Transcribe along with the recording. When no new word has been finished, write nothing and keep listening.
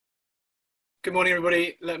Good morning,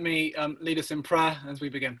 everybody. Let me lead us in prayer as we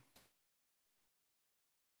begin.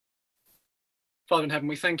 Father in heaven,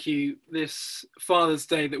 we thank you this Father's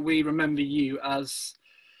Day that we remember you as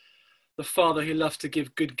the Father who loves to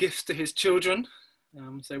give good gifts to his children.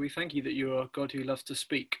 So we thank you that you are a God who loves to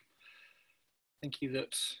speak. Thank you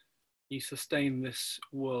that you sustain this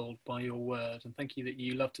world by your word. And thank you that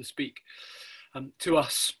you love to speak to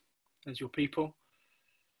us as your people.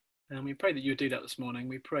 And we pray that you would do that this morning.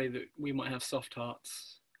 We pray that we might have soft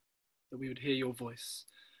hearts, that we would hear your voice.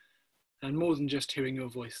 And more than just hearing your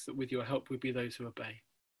voice, that with your help we'd be those who obey.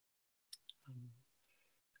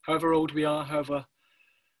 However old we are, however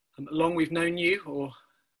long we've known you, or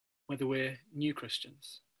whether we're new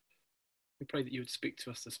Christians, we pray that you would speak to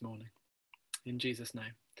us this morning. In Jesus'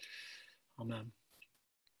 name, amen.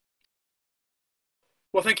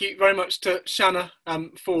 Well, thank you very much to Shanna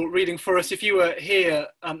for reading for us. If you were here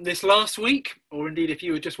this last week, or indeed if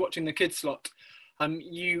you were just watching the kids slot,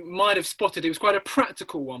 you might have spotted it was quite a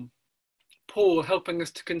practical one. Paul helping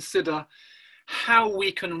us to consider how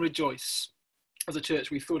we can rejoice. As a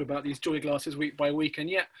church, we've thought about these joy glasses week by week, and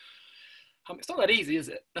yet it's not that easy, is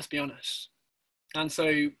it? Let's be honest. And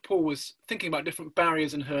so Paul was thinking about different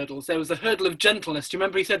barriers and hurdles. There was the hurdle of gentleness. Do you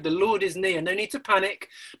remember he said, the Lord is near, no need to panic,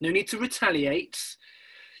 no need to retaliate.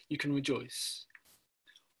 You can rejoice.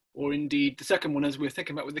 Or indeed, the second one, as we were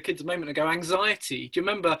thinking about with the kids a moment ago, anxiety. Do you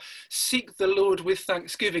remember, seek the Lord with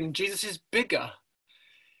thanksgiving? Jesus is bigger.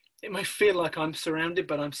 It may feel like I'm surrounded,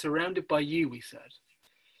 but I'm surrounded by you, we said.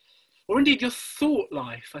 Or indeed, your thought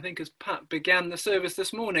life. I think as Pat began the service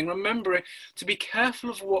this morning, remembering to be careful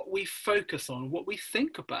of what we focus on, what we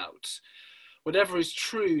think about. Whatever is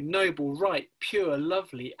true, noble, right, pure,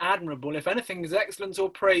 lovely, admirable, if anything is excellent or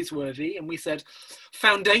praiseworthy, and we said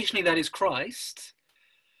foundationally that is Christ,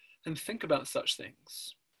 then think about such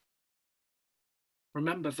things.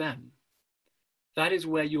 Remember them. That is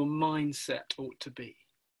where your mindset ought to be.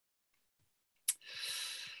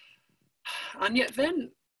 And yet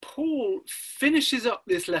then Paul finishes up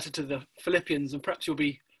this letter to the Philippians, and perhaps you'll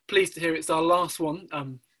be pleased to hear it's our last one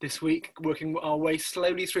this week, working our way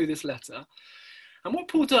slowly through this letter. And what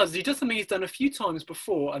Paul does is he does something he's done a few times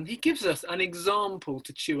before, and he gives us an example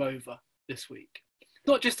to chew over this week.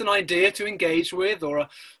 Not just an idea to engage with or a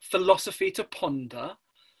philosophy to ponder,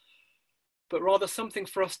 but rather something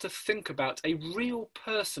for us to think about, a real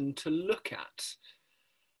person to look at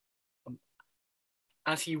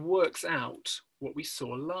as he works out what we saw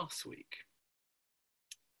last week.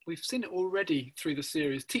 We've seen it already through the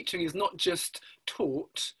series. Teaching is not just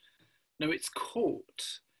taught, no, it's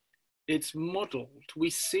caught. It's modelled. We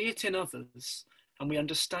see it in others and we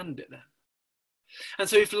understand it then. And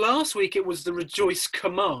so if last week it was the rejoice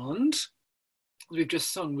command, we've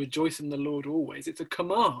just sung, rejoice in the Lord always, it's a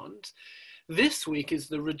command. This week is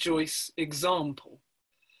the rejoice example.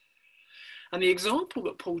 And the example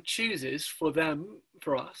that Paul chooses for them,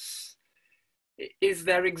 for us, is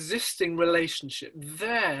their existing relationship,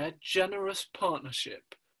 their generous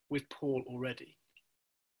partnership with Paul already.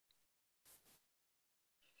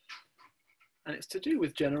 And it's to do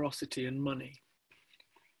with generosity and money.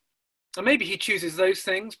 And maybe he chooses those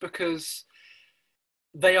things because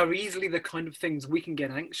they are easily the kind of things we can get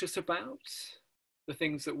anxious about, the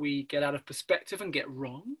things that we get out of perspective and get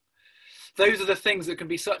wrong. Those are the things that can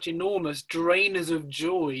be such enormous drainers of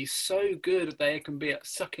joy, so good that they can be at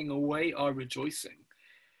sucking away our rejoicing.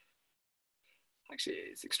 Actually,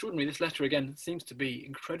 it's extraordinary. This letter, again, seems to be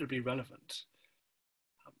incredibly relevant.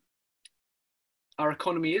 Our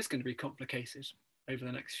economy is going to be complicated over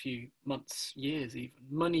the next few months, years even.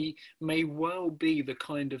 Money may well be the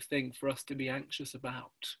kind of thing for us to be anxious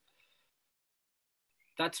about.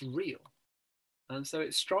 That's real. And so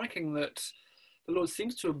it's striking that the Lord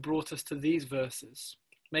seems to have brought us to these verses.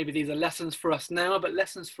 Maybe these are lessons for us now, but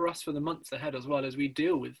lessons for us for the months ahead as well, as we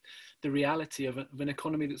deal with the reality of an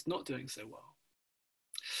economy that's not doing so well.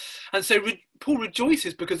 And so Paul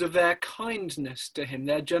rejoices because of their kindness to him,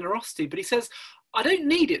 their generosity. But he says, I don't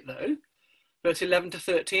need it though. Verse 11 to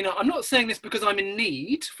 13, I'm not saying this because I'm in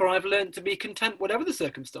need, for I've learned to be content whatever the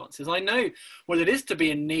circumstances. I know what it is to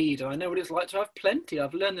be in need, and I know what it's like to have plenty.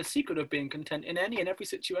 I've learned the secret of being content in any and every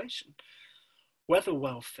situation. Whether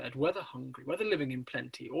well-fed, whether hungry, whether living in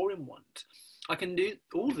plenty or in want, I can do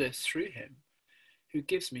all this through him who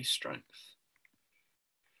gives me strength.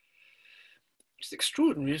 It's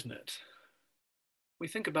extraordinary, isn't it? We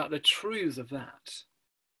think about the truths of that.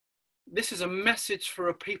 This is a message for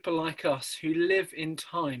a people like us who live in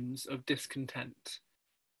times of discontent.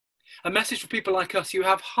 A message for people like us who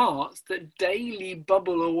have hearts that daily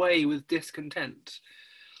bubble away with discontent.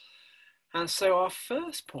 And so our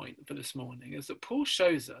first point for this morning is that Paul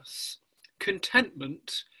shows us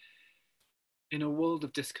contentment in a world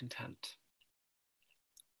of discontent.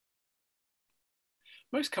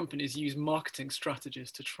 Most companies use marketing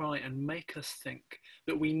strategies to try and make us think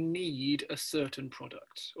that we need a certain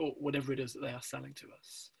product or whatever it is that they are selling to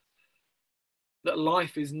us, that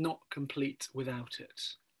life is not complete without it.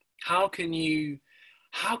 How can you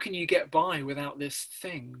get by without this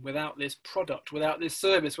thing, without this product, without this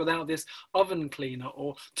service, without this oven cleaner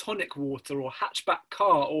or tonic water or hatchback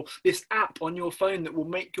car or this app on your phone that will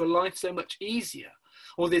make your life so much easier?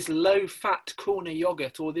 Or this low-fat corner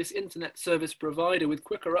yogurt, or this internet service provider with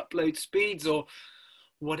quicker upload speeds, or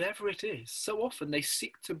whatever it is. So often they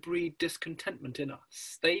seek to breed discontentment in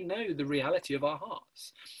us. They know the reality of our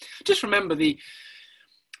hearts. Just remember the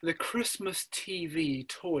Christmas TV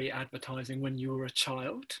toy advertising when you were a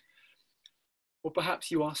child, or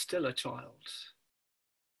perhaps you are still a child.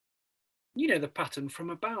 You know the pattern. From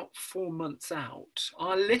about 4 months out,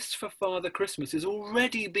 our list for Father Christmas is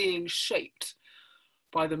already being shaped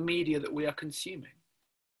by the media that we are consuming.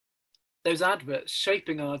 Those adverts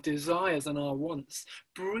shaping our desires and our wants,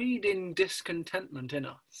 breeding discontentment in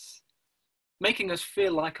us, making us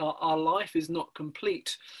feel like our life is not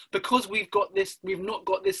complete because we've not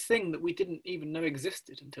got this thing that we didn't even know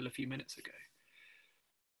existed until a few minutes ago.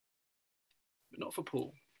 But not for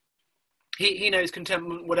Paul. He knows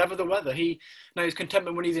contentment whatever the weather. He knows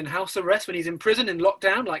contentment when he's in house arrest, when he's in prison, in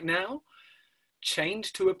lockdown like now,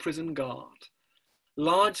 chained to a prison guard,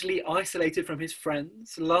 largely isolated from his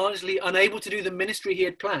friends, largely unable to do the ministry he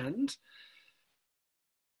had planned.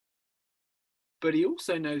 But he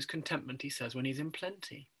also knows contentment, he says, when he's in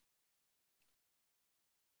plenty.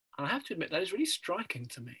 And I have to admit, that is really striking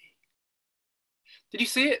to me. Did you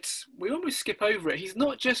see it? We almost skip over it. He's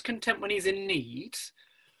not just content when he's in need,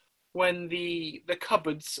 when the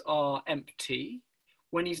cupboards are empty,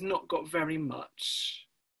 when he's not got very much,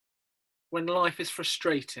 when life is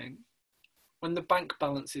frustrating, when the bank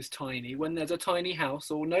balance is tiny, when there's a tiny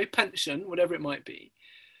house or no pension, whatever it might be.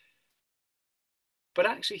 But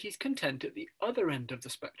actually he's content at the other end of the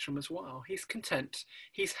spectrum as well. He's content,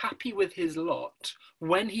 he's happy with his lot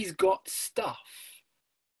when he's got stuff.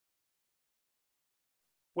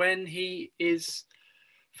 When he is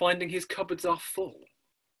finding his cupboards are full.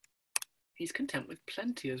 He's content with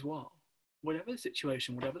plenty as well, whatever the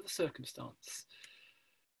situation, whatever the circumstance.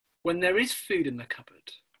 When there is food in the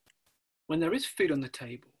cupboard, when there is food on the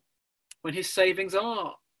table, when his savings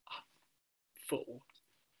are full,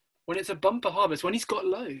 when it's a bumper harvest, when he's got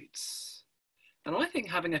loads. And I think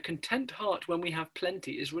having a content heart when we have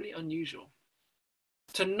plenty is really unusual.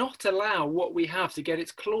 To not allow what we have to get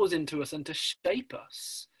its claws into us and to shape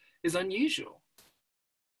us is unusual.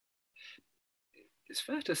 It's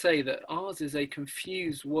fair to say that ours is a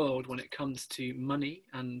confused world when it comes to money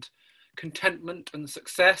and contentment and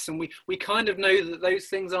success, and we kind of know that those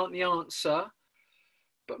things aren't the answer,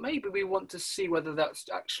 but maybe we want to see whether that's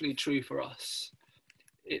actually true for us.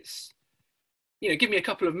 It's, give me a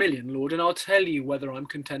couple of million, Lord, and I'll tell you whether I'm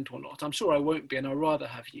content or not. I'm sure I won't be, and I'd rather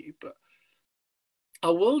have you, but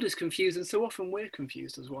our world is confused, and so often we're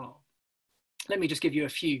confused as well. Let me just give you a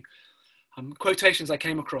few quotations I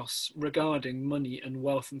came across regarding money and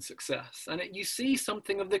wealth and success. And you see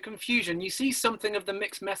something of the confusion, you see something of the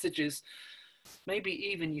mixed messages, maybe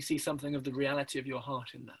even you see something of the reality of your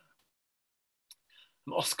heart in there.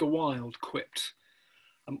 Oscar Wilde quipped,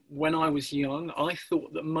 when I was young, I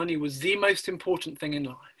thought that money was the most important thing in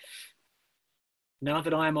life. Now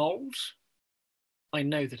that I am old, I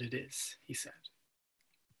know that it is, he said.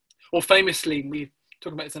 Or famously, we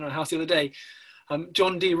talked about this in our house the other day,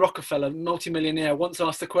 John D. Rockefeller, multimillionaire, once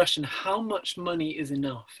asked the question, how much money is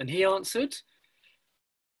enough? And he answered,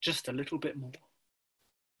 just a little bit more.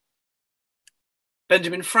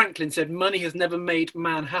 Benjamin Franklin said, money has never made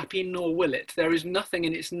man happy, nor will it. There is nothing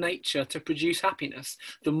in its nature to produce happiness.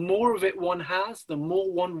 The more of it one has, the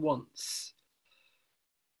more one wants.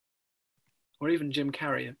 Or even Jim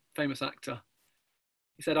Carrey, a famous actor.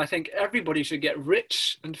 He said, I think everybody should get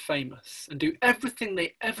rich and famous and do everything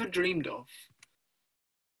they ever dreamed of,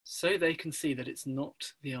 so they can see that it's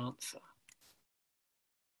not the answer.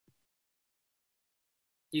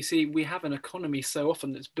 You see, we have an economy so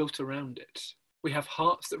often that's built around it. We have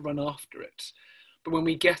hearts that run after it. But when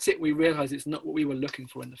we get it, we realise it's not what we were looking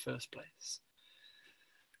for in the first place.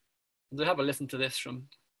 And so have a listen to this from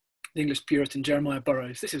the English Puritan Jeremiah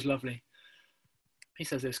Burroughs. This is lovely. He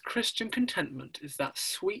says this, Christian contentment is that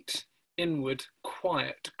sweet, inward,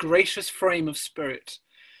 quiet, gracious frame of spirit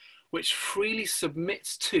which freely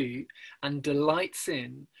submits to and delights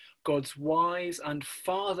in God's wise and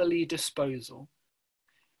fatherly disposal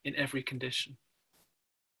in every condition.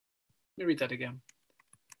 Let me read that again.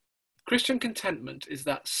 Christian contentment is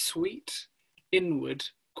that sweet, inward,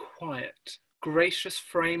 quiet, gracious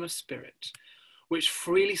frame of spirit which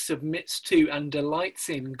freely submits to and delights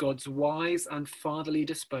in God's wise and fatherly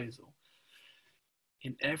disposal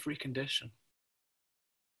in every condition.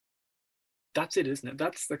 That's it, isn't it?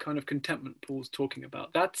 That's the kind of contentment Paul's talking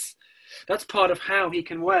about. That's part of how he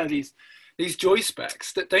can wear these joy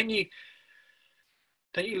specs. That don't you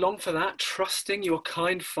long for that? Trusting your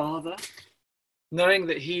kind Father, knowing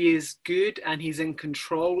that he is good and he's in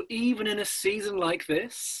control, even in a season like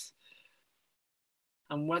this.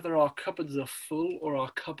 And whether our cupboards are full or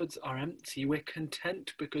our cupboards are empty, we're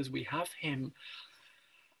content because we have him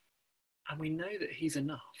and we know that he's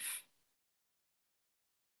enough.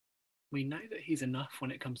 We know that he's enough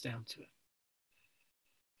when it comes down to it.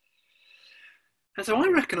 And so I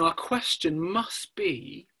reckon our question must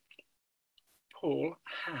be, Paul,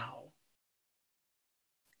 how?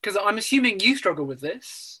 Because I'm assuming you struggle with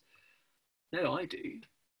this. No, I do.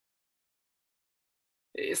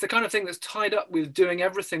 It's the kind of thing that's tied up with doing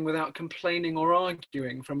everything without complaining or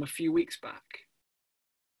arguing from a few weeks back.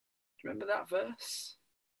 Do you remember that verse?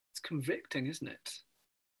 It's convicting, isn't it?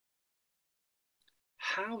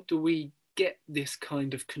 How do we get this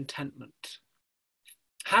kind of contentment?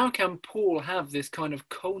 How can Paul have this kind of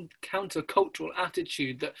countercultural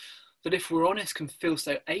attitude that if we're honest can feel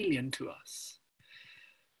so alien to us?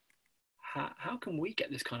 How can we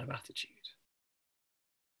get this kind of attitude?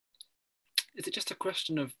 Is it just a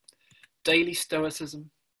question of daily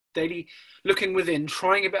stoicism, daily looking within,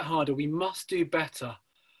 trying a bit harder? We must do better.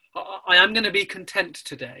 I am going to be content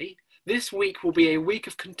today. This week will be a week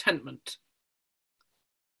of contentment.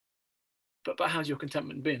 But how's your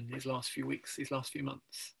contentment been these last few weeks, these last few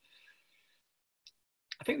months?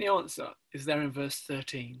 I think the answer is there in verse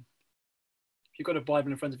 13. If you've got a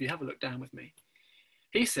Bible in front of you, have a look down with me.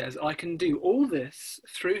 He says, I can do all this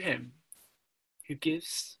through him who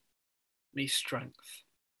gives me strength.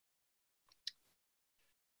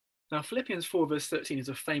 Now, Philippians 4 verse 13 is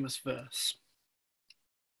a famous verse.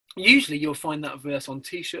 Usually you'll find that verse on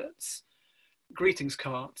t-shirts, greetings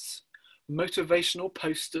cards, motivational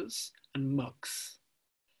posters and mugs.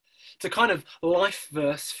 It's a kind of life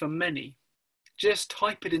verse for many. Just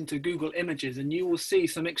type it into Google Images and you will see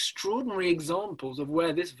some extraordinary examples of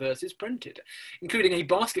where this verse is printed, including a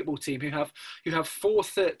basketball team who have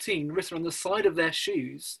 4:13 written on the side of their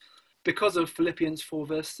shoes because of Philippians 4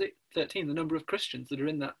 verse 13, the number of Christians that are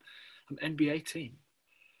in that NBA team.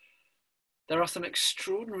 There are some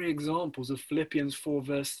extraordinary examples of Philippians 4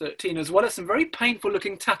 verse 13, as well as some very painful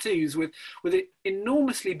looking tattoos with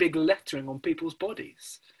enormously big lettering on people's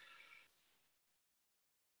bodies.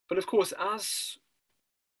 But of course, as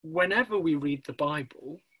whenever we read the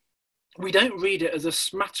Bible, we don't read it as a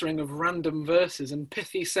smattering of random verses and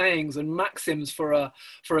pithy sayings and maxims for a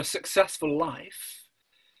successful life.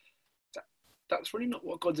 That's really not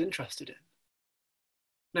what God's interested in.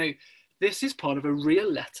 Now, this is part of a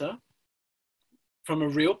real letter from a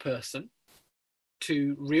real person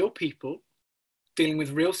to real people dealing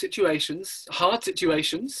with real situations, hard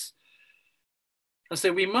situations. And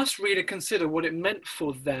so we must read and consider what it meant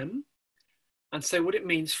for them and say what it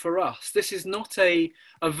means for us. This is not a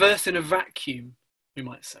verse in a vacuum, we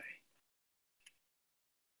might say.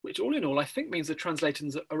 Which all in all, I think means the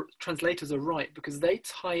translators are right because they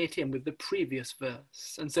tie it in with the previous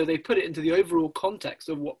verse. And so they put it into the overall context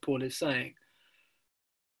of what Paul is saying.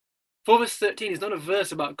 4 verse 13 is not a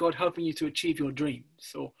verse about God helping you to achieve your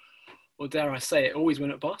dreams or dare I say it, always win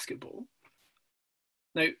at basketball.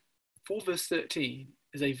 No, 4 verse 13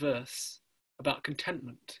 is a verse about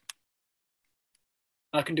contentment.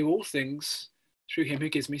 I can do all things through him who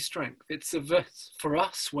gives me strength. It's a verse for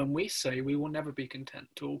us when we say we will never be content,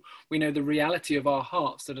 or we know the reality of our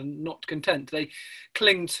hearts that are not content. They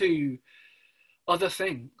cling to other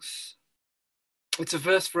things. It's a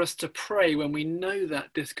verse for us to pray when we know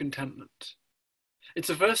that discontentment. It's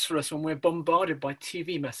a verse for us when we're bombarded by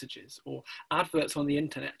TV messages or adverts on the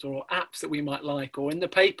internet or apps that we might like or in the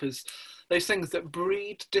papers, those things that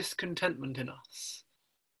breed discontentment in us.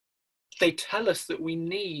 They tell us that we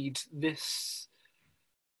need this.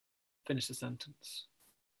 Finish the sentence.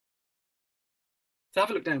 So have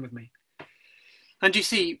a look down with me. And you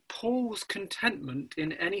see, Paul's contentment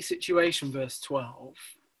in any situation, verse 12,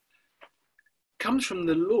 comes from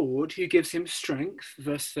the Lord who gives him strength,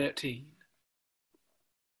 verse 13.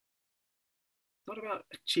 Not about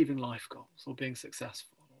achieving life goals or being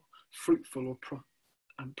successful or fruitful or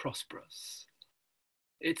prosperous.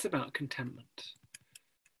 It's about contentment.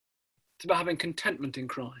 It's about having contentment in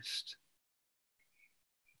Christ.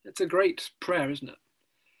 It's a great prayer, isn't it?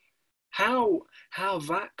 How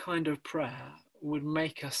that kind of prayer would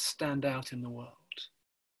make us stand out in the world.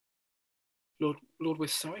 Lord, we're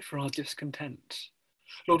sorry for our discontent.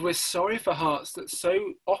 Lord, we're sorry for hearts that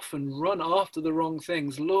so often run after the wrong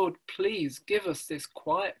things. Lord, please give us this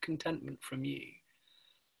quiet contentment from you.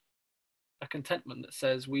 A contentment that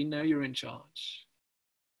says, we know you're in charge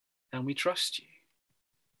and we trust you.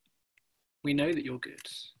 We know that you're good.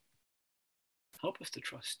 Help us to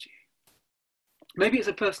trust you. Maybe it's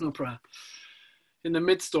a personal prayer in the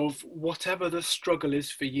midst of whatever the struggle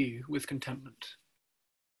is for you with contentment.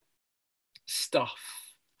 Stuff,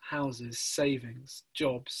 houses, savings,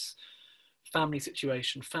 jobs, family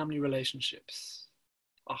situation, family relationships,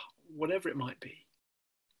 whatever it might be.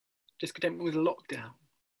 Discontentment with lockdown.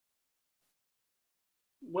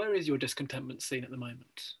 Where is your discontentment seen at the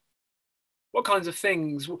moment? What kinds of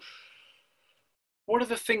things? What are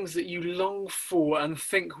the things that you long for and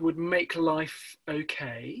think would make life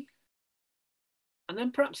okay? And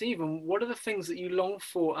then perhaps even, what are the things that you long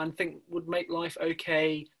for and think would make life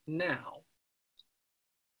okay now?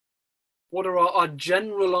 What are our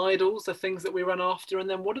general idols, the things that we run after? And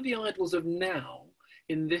then what are the idols of now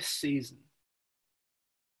in this season?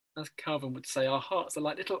 As Calvin would say, our hearts are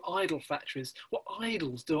like little idol factories. What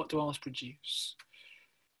idols do ours produce?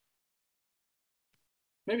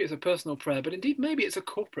 Maybe it's a personal prayer, but indeed maybe it's a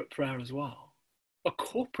corporate prayer as well. A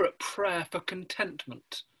corporate prayer for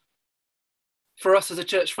contentment. For us as a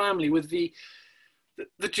church family, with the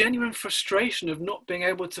genuine frustration of not being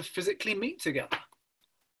able to physically meet together.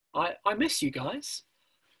 I miss you guys.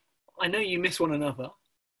 I know you miss one another.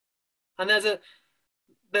 And there's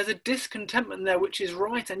a discontentment there which is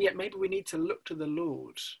right, and yet maybe we need to look to the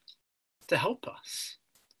Lord to help us.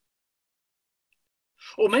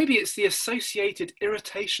 Or maybe it's the associated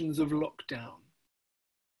irritations of lockdown,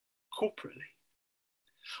 corporately.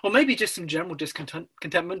 Or maybe just some general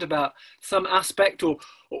discontentment about some aspect or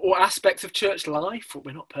aspects of church life.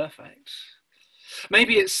 We're not perfect.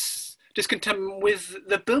 Maybe it's discontentment with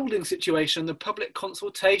the building situation, the public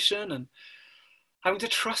consultation, and having to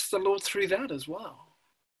trust the Lord through that as well.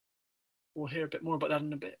 We'll hear a bit more about that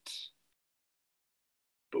in a bit.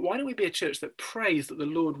 But why don't we be a church that prays that the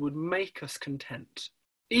Lord would make us content,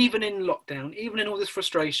 even in lockdown, even in all this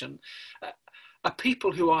frustration, a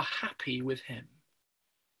people who are happy with him,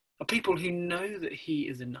 a people who know that he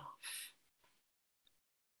is enough.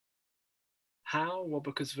 How? Well,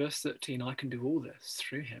 because verse 13, I can do all this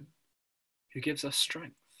through him who gives us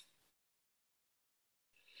strength.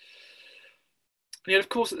 And yet, of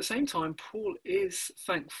course, at the same time, Paul is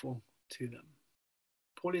thankful to them.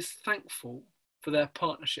 Paul is thankful for their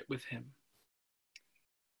partnership with him.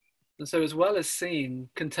 And so as well as seeing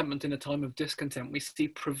contentment in a time of discontent, we see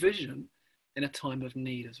provision in a time of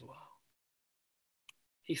need as well.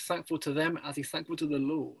 He's thankful to them as he's thankful to the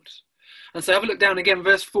Lord. And so have a look down again,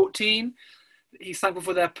 verse 14. He's thankful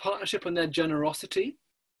for their partnership and their generosity.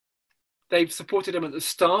 They've supported him at the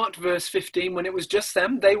start, verse 15, when it was just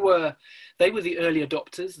them. They were the early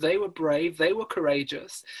adopters. They were brave. They were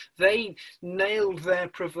courageous. They nailed their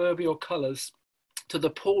proverbial colours to the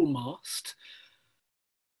pole mast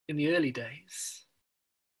in the early days.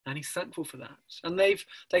 And he's thankful for that. And they've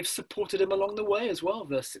supported him along the way as well,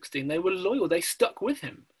 verse 16. They were loyal. They stuck with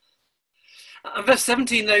him. And verse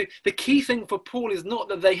 17, though, the key thing for Paul is not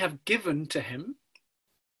that they have given to him,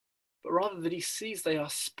 but rather that he sees they are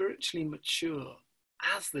spiritually mature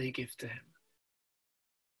as they give to him.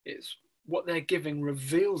 It's what they're giving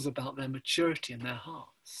reveals about their maturity in their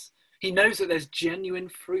hearts. He knows that there's genuine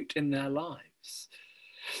fruit in their lives.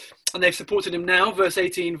 And they've supported him now, verse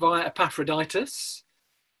 18, via Epaphroditus.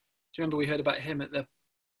 Do you remember we heard about him at the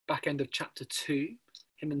back end of chapter 2?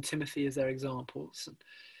 Him and Timothy as their examples. And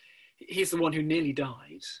he's the one who nearly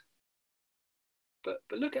died. But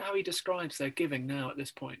look at how he describes their giving now at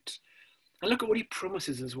this point. And look at what he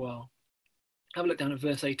promises as well. Have a look down at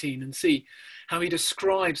verse 18 and see how he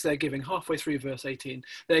describes their giving halfway through verse 18.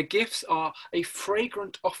 Their gifts are a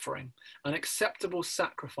fragrant offering, an acceptable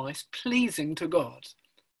sacrifice, pleasing to God.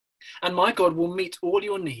 And my God will meet all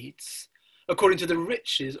your needs according to the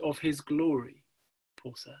riches of his glory,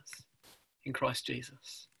 Paul says, in Christ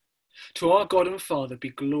Jesus. To our God and Father be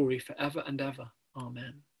glory forever and ever.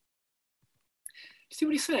 Amen. You see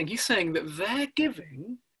what he's saying? He's saying that their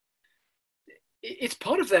giving, it's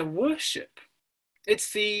part of their worship.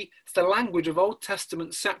 It's the language of Old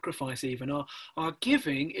Testament sacrifice even. Our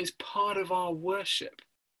giving is part of our worship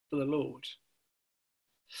for the Lord.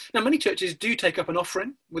 Now, many churches do take up an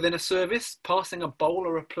offering within a service, passing a bowl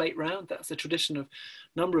or a plate round. That's the tradition of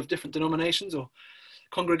a number of different denominations or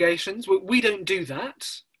congregations. We don't do that.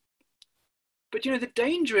 But the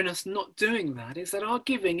danger in us not doing that is that our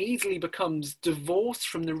giving easily becomes divorced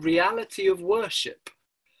from the reality of worship.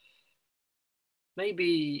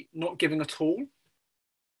 Maybe not giving at all,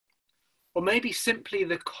 or maybe simply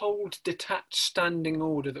the cold, detached standing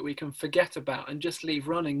order that we can forget about and just leave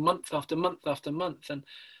running month after month after month. And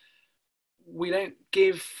we don't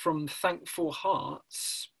give from thankful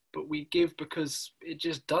hearts, but we give because it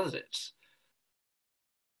just does it.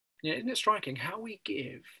 Isn't it striking how we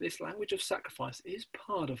give? This language of sacrifice is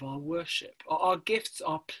part of our worship. Our gifts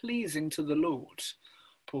are pleasing to the Lord,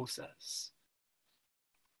 Paul says.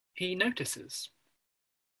 He notices.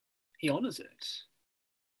 He honours it.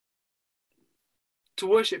 To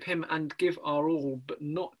worship him and give our all, but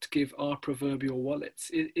not give our proverbial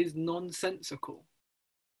wallets, is nonsensical.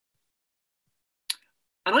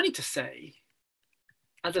 And I need to say,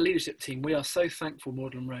 as a leadership team, we are so thankful,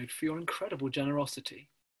 Magdalen Road, for your incredible generosity.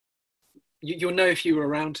 You'll know if you were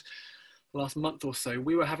around the last month or so,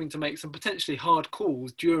 we were having to make some potentially hard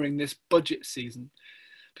calls during this budget season.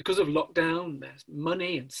 Because of lockdown, there's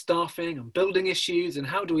money and staffing and building issues, and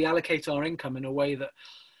how do we allocate our income in a way that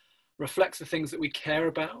reflects the things that we care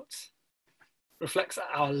about, reflects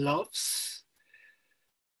our loves.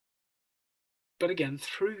 But again,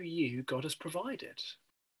 through you, God has provided.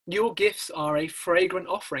 Your gifts are a fragrant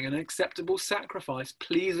offering, an acceptable sacrifice,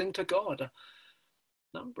 pleasing to God. A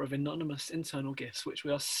number of anonymous internal gifts, which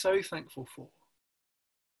we are so thankful for.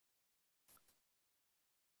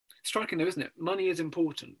 Striking though, isn't it? Money is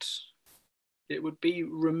important. It would be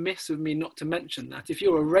remiss of me not to mention that. If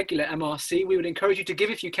you're a regular MRC, we would encourage you to give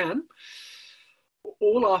if you can.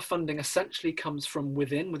 All our funding essentially comes from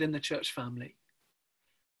within the church family.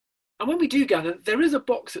 And when we do gather, there is a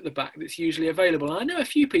box at the back that's usually available. I know a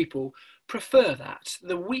few people prefer that.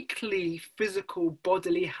 The weekly physical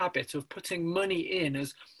bodily habit of putting money in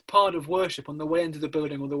as part of worship on the way into the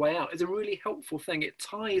building or the way out is a really helpful thing. It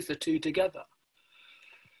ties the two together.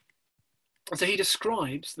 And so he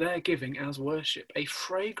describes their giving as worship, a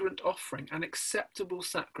fragrant offering, an acceptable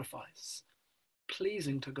sacrifice,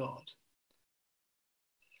 pleasing to God.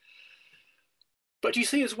 But you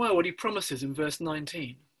see as well what he promises in verse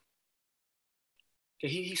 19.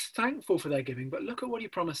 He's thankful for their giving, but look at what he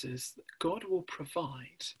promises. God will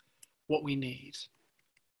provide what we need.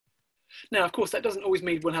 Now, of course, that doesn't always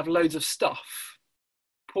mean we'll have loads of stuff.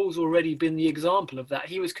 Paul's already been the example of that.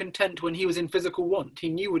 He was content when he was in physical want. He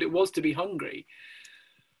knew what it was to be hungry.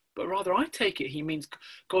 But rather, I take it he means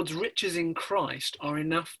God's riches in Christ are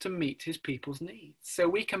enough to meet his people's needs. So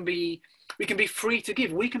we can be free to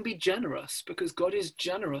give. We can be generous because God is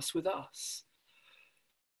generous with us.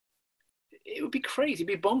 It would be crazy, it'd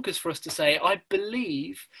be bonkers for us to say, I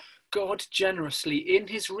believe God generously in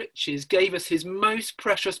his riches gave us his most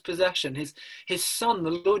precious possession, his son, the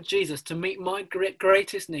Lord Jesus, to meet my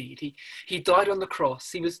greatest need. He died on the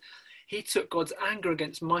cross. He took God's anger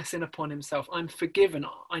against my sin upon himself. I'm forgiven.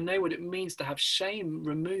 I know what it means to have shame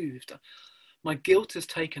removed. My guilt is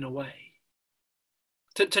taken away.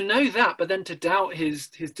 To know that, but then to doubt his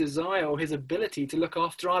desire or his ability to look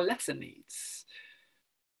after our lesser needs.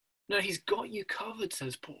 No, he's got you covered,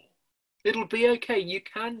 says Paul. It'll be okay. You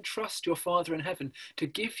can trust your Father in heaven to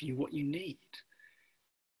give you what you need.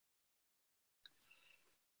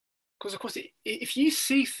 Because, of course, if you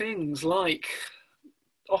see things like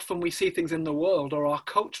often we see things in the world or our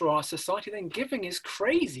culture or our society, then giving is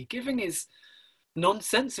crazy. Giving is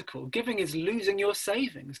nonsensical. Giving is losing your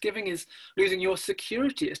savings. Giving is losing your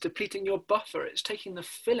security. It's depleting your buffer. It's taking the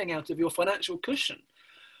filling out of your financial cushion.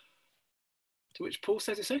 To which Paul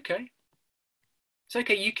says it's okay. It's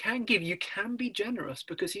okay, you can give, you can be generous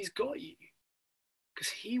because he's got you. Because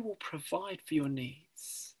he will provide for your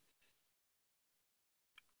needs.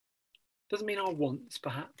 Doesn't mean our wants,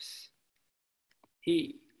 perhaps.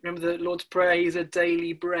 Remember the Lord's Prayer, he's a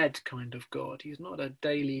daily bread kind of God. He's not a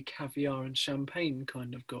daily caviar and champagne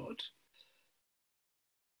kind of God.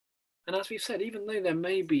 And as we've said, even though there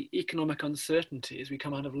may be economic uncertainty as we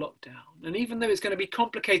come out of lockdown, and even though it's going to be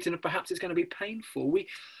complicated and perhaps it's going to be painful,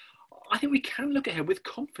 I think we can look ahead with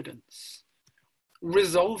confidence,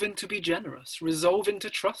 resolving to be generous, resolving to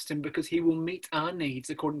trust him because he will meet our needs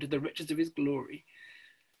according to the riches of his glory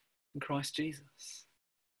in Christ Jesus.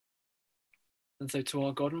 And so to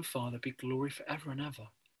our God and Father be glory forever and ever.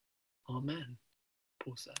 Amen,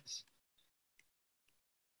 Paul says.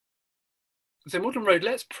 So Magdalen Road,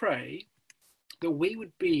 let's pray that we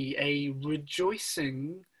would be a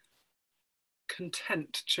rejoicing,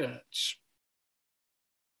 content church,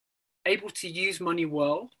 able to use money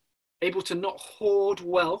well, able to not hoard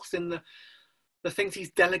wealth in the things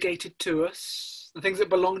he's delegated to us, the things that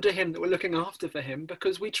belong to him that we're looking after for him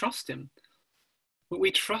because we trust him. But we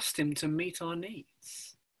trust him to meet our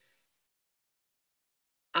needs.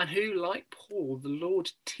 And who, like Paul, the Lord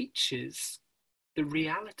teaches the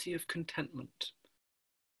reality of contentment.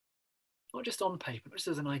 Not just on paper, not just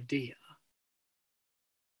as an idea,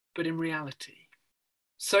 but in reality.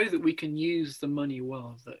 So that we can use the money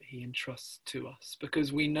well that he entrusts to us,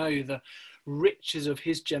 because we know the riches of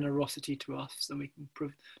his generosity to us, and we can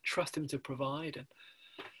trust him to provide, and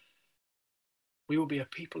we will be a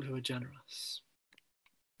people who are generous.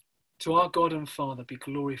 To our God and Father be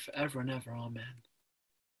glory forever and ever. Amen.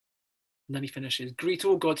 And then he finishes, greet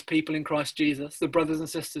all God's people in Christ Jesus. The brothers and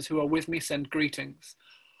sisters who are with me send greetings.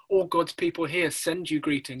 All God's people here send you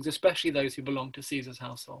greetings, especially those who belong to Caesar's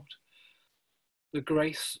household. The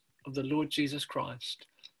grace of the Lord Jesus Christ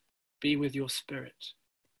be with your spirit.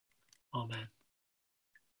 Amen.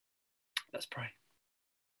 Let's pray.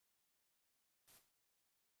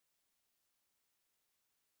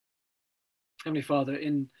 Heavenly Father,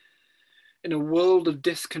 in a world of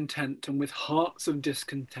discontent and with hearts of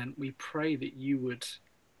discontent, we pray that you would,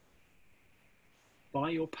 by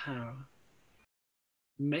your power,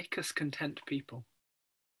 make us content people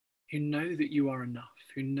who know that you are enough,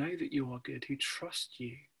 who know that you are good, who trust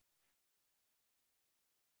you.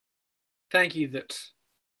 Thank you that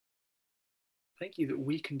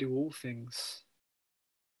we can do all things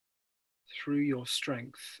through your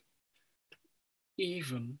strength,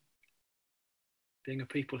 even being a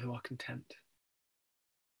people who are content.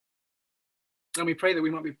 And we pray that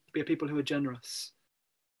we might be a people who are generous,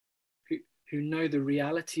 who know the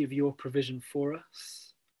reality of your provision for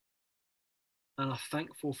us and are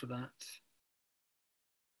thankful for that.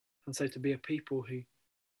 And so to be a people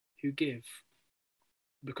who give,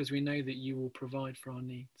 because we know that you will provide for our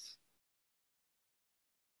needs.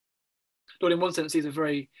 Lord, in one sense, these are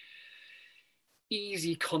very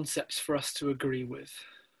easy concepts for us to agree with,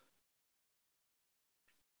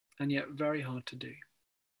 and yet very hard to do.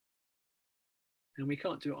 And we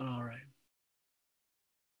can't do it on our own.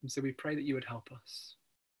 And so we pray that you would help us.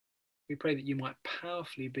 We pray that you might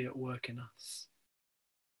powerfully be at work in us,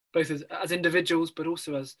 both as individuals, but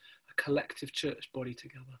also as a collective church body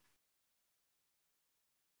together.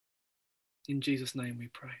 In Jesus' name we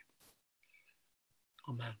pray.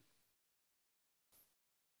 Amen.